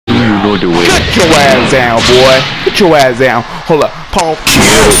will do it. Get your ass down, boy. Get your ass down. Hold up. Paul.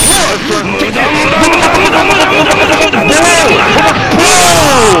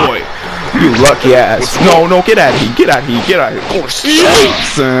 Boy. You lucky ass. No, get out of here. Get out of here. Get out of here. Oh, shit,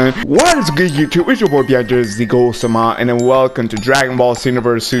 son. What is good, YouTube? It's your boy, the Ghost Sama, and then welcome to Dragon Ball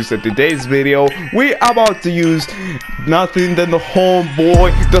XENOVERSE. So today's video, we're about to use nothing than the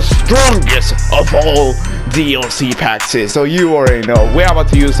homeboy, the strongest of all DLC packs. So you already know, we're about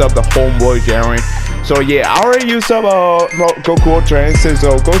to use up the homeboy JIRE. So yeah, I already used up Goku Ultra Instinct,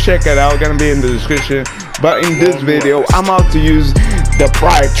 so go check it out. Gonna be in the description. But in this video, I'm about to use the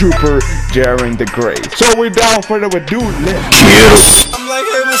Pride Trooper JIRE the Great. So without further ado, let's kill. I'm like,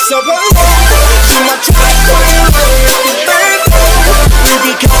 hey, what's up?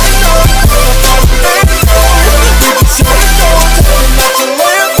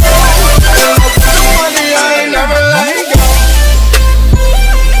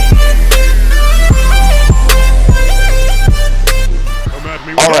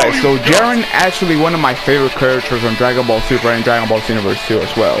 Alright, so JIRE actually one of my favorite characters on Dragon Ball Super and Dragon Ball XENOVERSE 2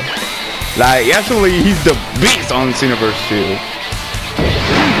 as well. Like, actually, he's the beast on XENOVERSE 2.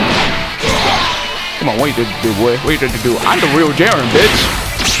 Come on, what you did to do, boy? What you did to do? I'm the real JIRE, bitch.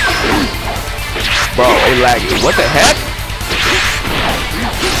 Bro, it laggy. What the heck?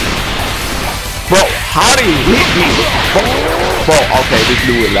 Bro, how did he hit me? Bro, okay, this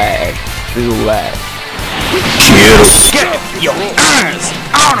dude lag. This dude lag. Get your ass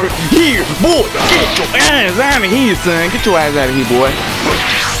out of here, boy! Get your ass out of here, son! Get your ass out of here, boy!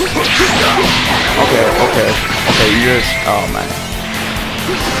 Okay, you just... oh, man.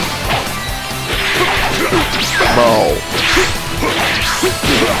 Bro,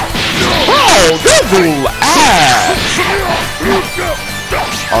 this dude ass!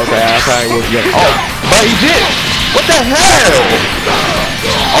 Okay, I thought he was getting... oh, but he did! What the hell?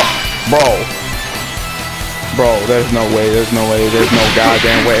 Oh, Bro, there's no way, there's no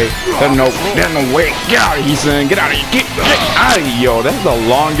goddamn way. There's no way. Get out of here, son. Get out of here. Get out of here, yo. That's the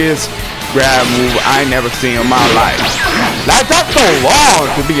longest grab move I never seen in my life. Like, that's so long,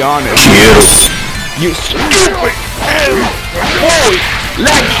 to be honest. You stupid ass boy.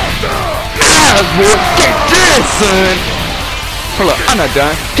 Like, ass boy. Get this, son. Hold up, I'm not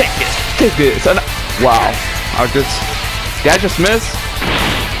done. Take this. Wow. Did I just miss?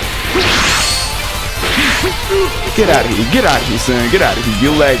 Get out of here, son. Get out of here.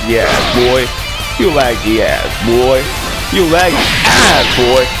 You laggy ass, boy. You laggy ass, boy. You laggy ass,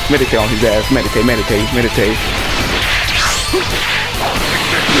 boy. Meditate on his ass. Meditate.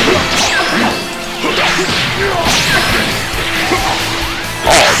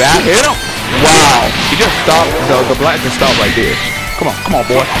 Oh, that hit him? Wow. He just stopped. The black just stopped right there. Come on,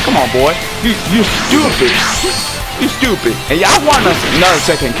 boy. You stupid. You stupid. And y'all want another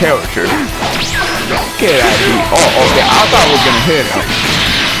second character. Get out of here. Oh, okay. I thought I was gonna hit him.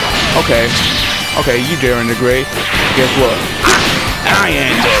 Okay, you JIRE the Great. Guess what? I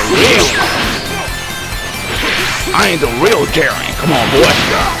ain't the real JIRE. Come on, boy.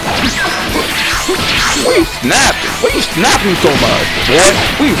 What you snapping so much, boy?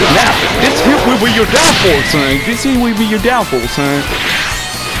 What you snapping? This here will be your downfall, son.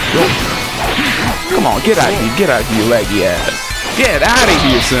 Yo. Come on, get out of here, you laggy ass. Get out of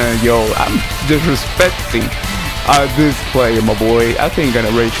here, son. Yo, I'm disrespecting this player, my boy. I think I'm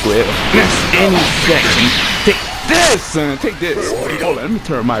gonna rage quit any second. Take this, son. Take this. Hold on, let me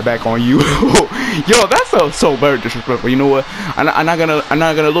turn my back on you. Yo, that's so very disrespectful. You know what? I'm not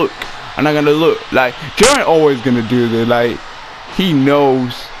gonna look. Like, JIRE always gonna do this. Like, he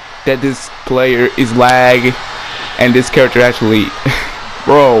knows that this player is lag, and this character actually.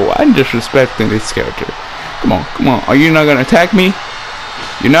 Bro, I'm disrespecting this character. Come on. Are you not gonna attack me?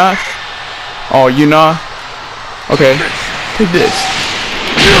 You're not? Oh, you're not? Okay. Take this.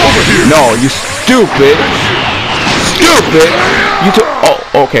 No, you stupid. You took. Oh,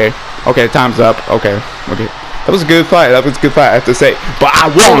 okay. Time's up. Okay. That was a good fight. I have to say. But I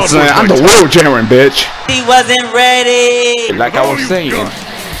won, son. I'm the real JIRE, bitch. He wasn't ready. Like I was saying.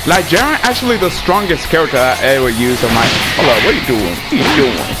 Like, JIRE actually the strongest character I ever used on my... hold up, what are you doing?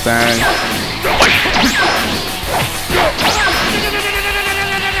 Son?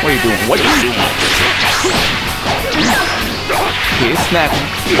 What are you doing? Okay, it's snapping.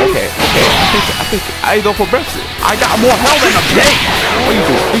 Okay. I think I go for Brexit. I got more health than a day. What are you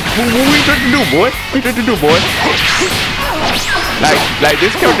doing? What are you trying to do, boy? Like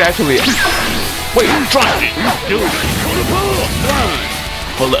this character actually... wait, try it. Dude.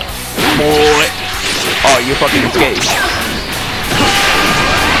 Hold up, boy. Oh, you fucking escaped.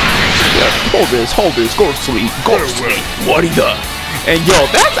 Yeah, hold this. Go to sleep. What he done? And yo,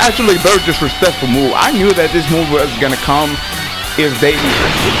 that's actually a very disrespectful move. I knew that this move was gonna come if they...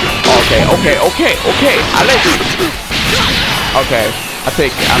 Okay. I let you... Okay, I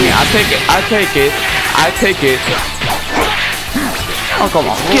take it. I take it. Oh, come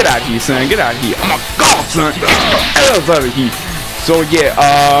on. Get out of here, son. Get out of here. Oh my god, son. Get the hell out of here. So, yeah,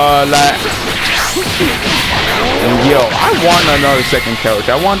 like... Yo, I want another second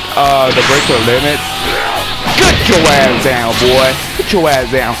character. I want, the breaker limit. Get your ass down, boy. Get your ass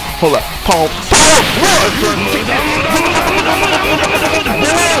down. Hold up. Pump.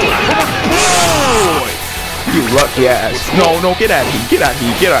 You lucky ass. No, get out of here. Get out of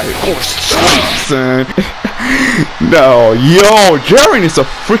here. Get out of here. Oh, sweet, son. No, yo, JIRE is a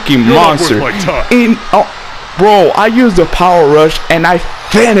freaking monster. Bro, I used the power rush and I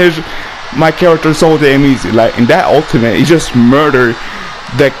finished my character so damn easy. Like in that ultimate, it just murdered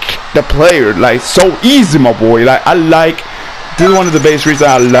the player like so easy, my boy. Like this is one of the base reasons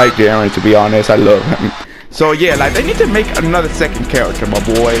I like JIRE, to be honest. I love him. So yeah, like they need to make another second character, my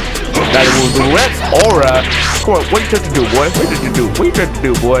boy. That will direct aura. Come on, what you trying to do, boy? What you trying to do? What you trying to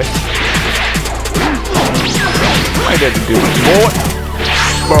do, boy? What you trying to do, boy?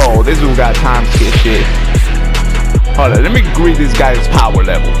 Bro, this dude got time skip shit. Hold on, let me read this guy's power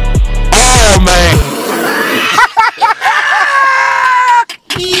level. Oh man!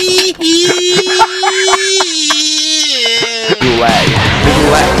 This lag.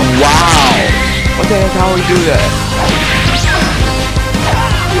 Wow! What the heck? How do we do that?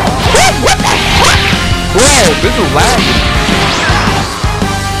 What the heck? Bro, this is lagging.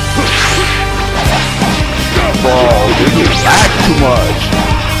 Bro, this is lag too much.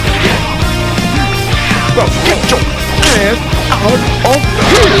 Bro, get your ass out of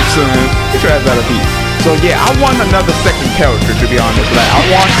here, son. Get your ass out of here. So yeah, I want another second character, to be honest. Like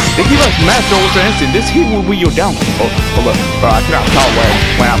they give us Master Ultra Instinct. This here will be your downfall. Oh, hold up, bro. I cannot talk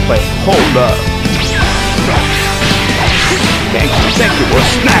when I play. Hold up. Thank you for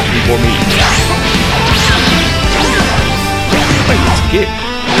snapping for me. Wait, skip.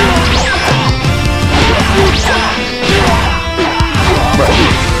 Bro,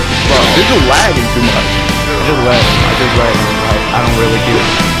 this is lagging too much. I just lagging. Like, I don't really get it.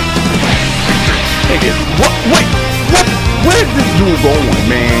 Take it. What? Wait. What? Where is this dude going,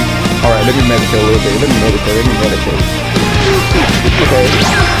 man? All right, let me meditate a little bit. Let me meditate. Okay.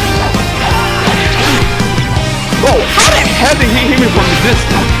 Bro, how the hell did he hit me from the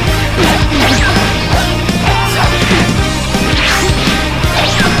distance?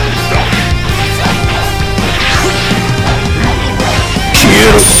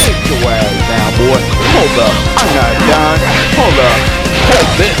 Get your ass down, boy. Hold up. I'm not done. Hold up. Hold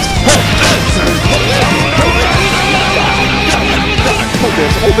this.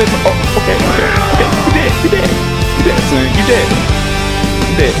 Oh, okay. You did, son. You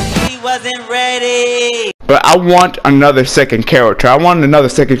did. He wasn't ready. But I want another second character.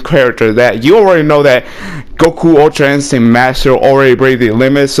 That you already know that Goku Ultra Instinct Master already break the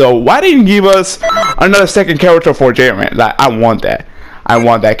limit. So why didn't you give us another second character for JIRE? Like I want that. I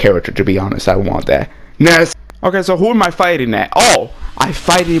want that character, to be honest. I want that. Next. Okay, so who am I fighting at? Oh, I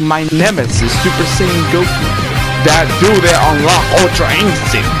fighting my nemesis, Super Saiyan Goku. That dude that unlock Ultra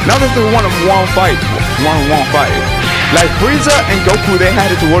Instinct. Now this is one-on-one fight. Like Frieza and Goku, they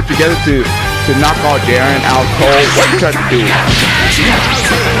had to work together to knock out JIRE out cold. What you trying to do?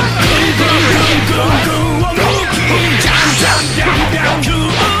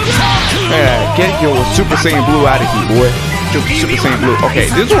 Yeah, get your Super Saiyan Blue out of here, boy. Super Saiyan Blue. Okay,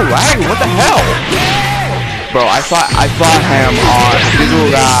 this is lagging. What the hell? Bro, I fought him on this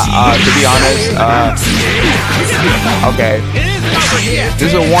guy, to be honest, okay.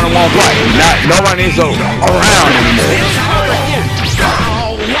 This is a one-on-one fight. Nobody needs to around anymore.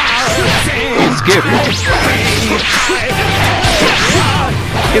 Skip it.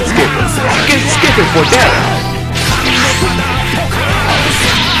 Skip it for that.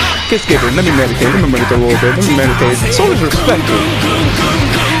 Skip it. Let me meditate a little bit. So disrespectful.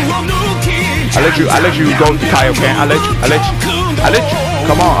 I let you go to Kaioken. I let you.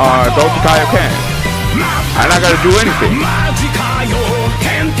 Come on, go to Kaioken. I'm not gonna do anything.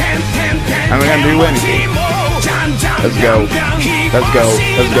 Let's go.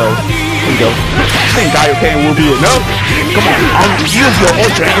 I think Kaioken will be enough. Come on, I'll use your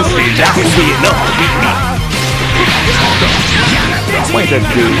Ultra Instinct. That will be enough to beat me. What did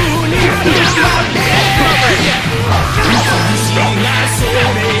that do?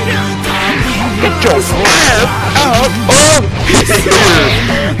 your ass out of here.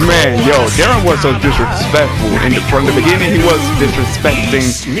 Man, yo, Darren was so disrespectful. From the beginning, he was disrespecting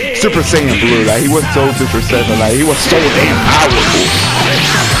Super Saiyan Blue. Like, he was so disrespectful. Like, he was so damn powerful.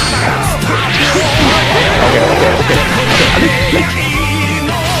 Okay.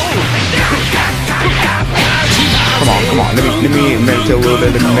 Come on. Let me meditate a little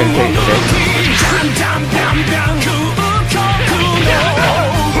bit. Let me meditate,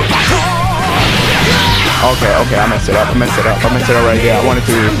 Okay, I messed it up right here. I wanted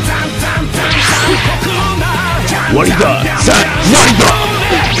to. What is up, son? What is up?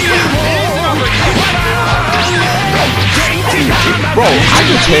 Bro, I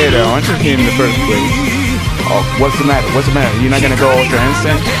just hit him. I just hit him in the first place. Oh, what's the matter? You're not gonna go ultra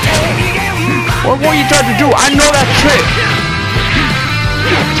instant? What are you trying to do? I know that trick.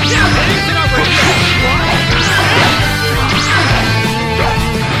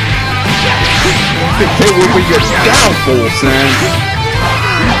 It will be your downfall, son.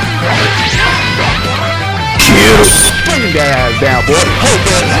 Bring that ass down, boy.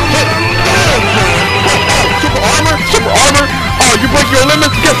 Super armor. Oh, you break your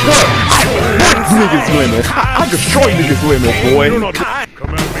limits? Guess what? I break niggas' limits. I destroy niggas' limits, boy.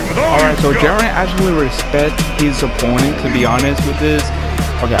 Alright, so Jaren actually respects his opponent, to be honest with this.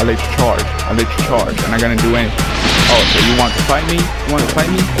 Okay, I'll let you charge. I'm not gonna do anything. Oh, so you want to fight me?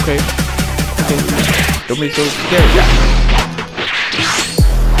 Okay. Don't be so scared,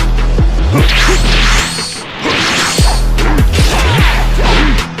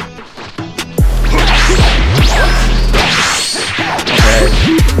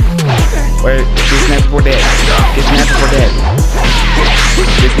 Wait, get snapped for that.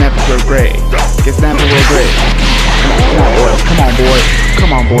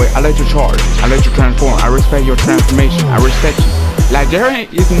 Come on, boy. I let you charge. I let you transform. I respect your transformation. I respect you. Like, Jaren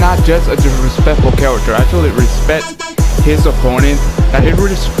is not just a disrespectful character. I actually respect his opponent. Like, he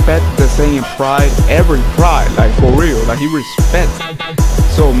respects the same pride, every pride. Like, for real. Like, he respects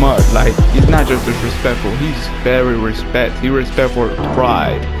so much. Like, he's not just disrespectful. He's very respect. He respects for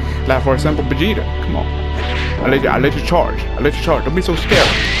pride. Like, for example, Vegeta. Come on. I let you charge. Don't be so scared.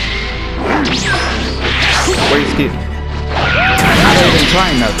 Where you scared?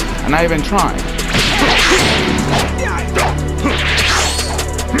 I'm not even trying nothing.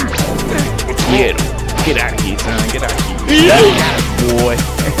 Get out of here, son. Get out of here. Yeah, boy.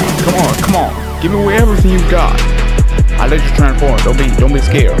 Come on. Give me everything you got. I let you transform. Don't be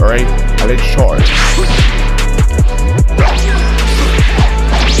scared, alright? I let you charge.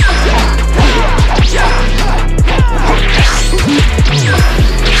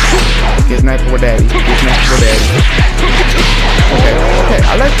 Get snapped for daddy. Okay.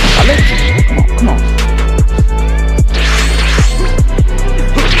 I let you. Come on.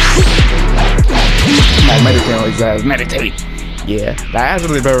 Meditate on his ass. Meditate. Yeah, that's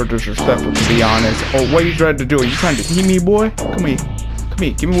actually very disrespectful, to be honest. Oh, what are you trying to do? Are you trying to eat me, boy? Come here.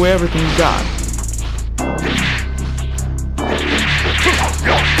 Give me everything you got.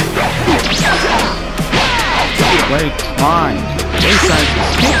 Wait, fine. They trying to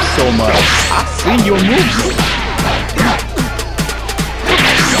skip so much. I see your movement.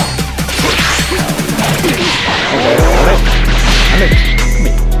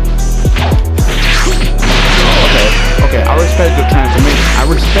 Okay, I respect the transformation. I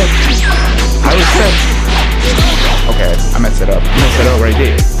respect. Okay, I messed it up. Right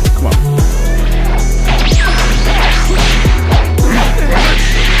there. Come on.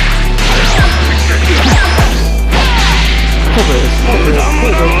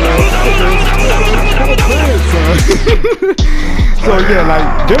 So yeah, like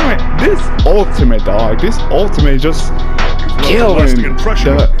during this ultimate just killing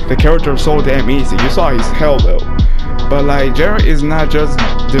the character so damn easy. You saw his hell though. But like JIRE is not just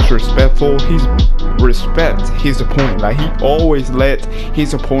disrespectful, he respects his opponent. Like he always let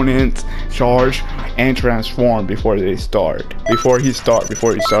his opponent charge and transform before he start. Before he start, that's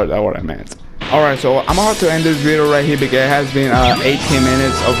what I meant. Alright, so I'm about to end this video right here because it has been 18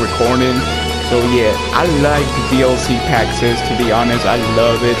 minutes of recording. So yeah, I like the DLC packs, to be honest. I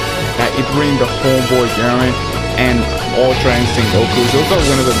love it. Like it brings the homeboy JIRE and Ultra Instinct Goku. Those are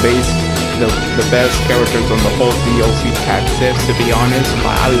one of the best characters on the whole DLC pack set, to be honest.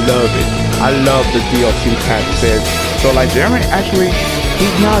 I love it. I love the DLC pack set. So like JIRE actually,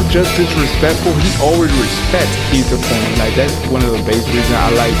 he's not just disrespectful, he always respects his opponent. Like that's one of the base reasons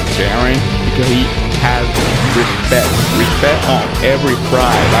I like JIRE, because he has respect on every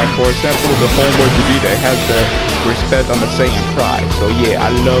pride. Like for example, the homeboy Vegeta has the respect on the same pride. So yeah,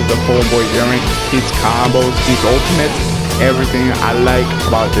 I love the homeboy JIRE, his combos, his ultimates, everything I like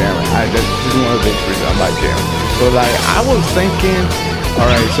about JIRE. That's just one of the reasons I like JIRE. So like I was thinking,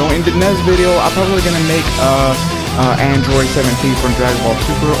 alright, so in the next video I'm probably gonna make Android 17 from Dragon Ball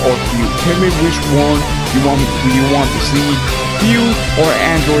Super, or you tell me which one you want to see, you or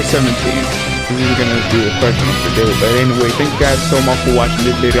Android 17. This is gonna be the question of the day. But anyway, thank you guys so much for watching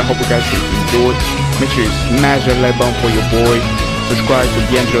this video. I hope you guys enjoyed. Make sure you smash that like button for your boy. Subscribe to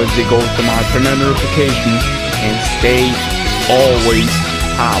the Angelo as it goes to my turn on notifications, and stay always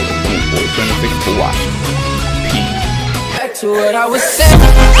powerful. Thank you for watching. Peace. Back to what I was saying.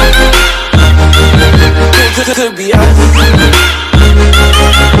 Could be us.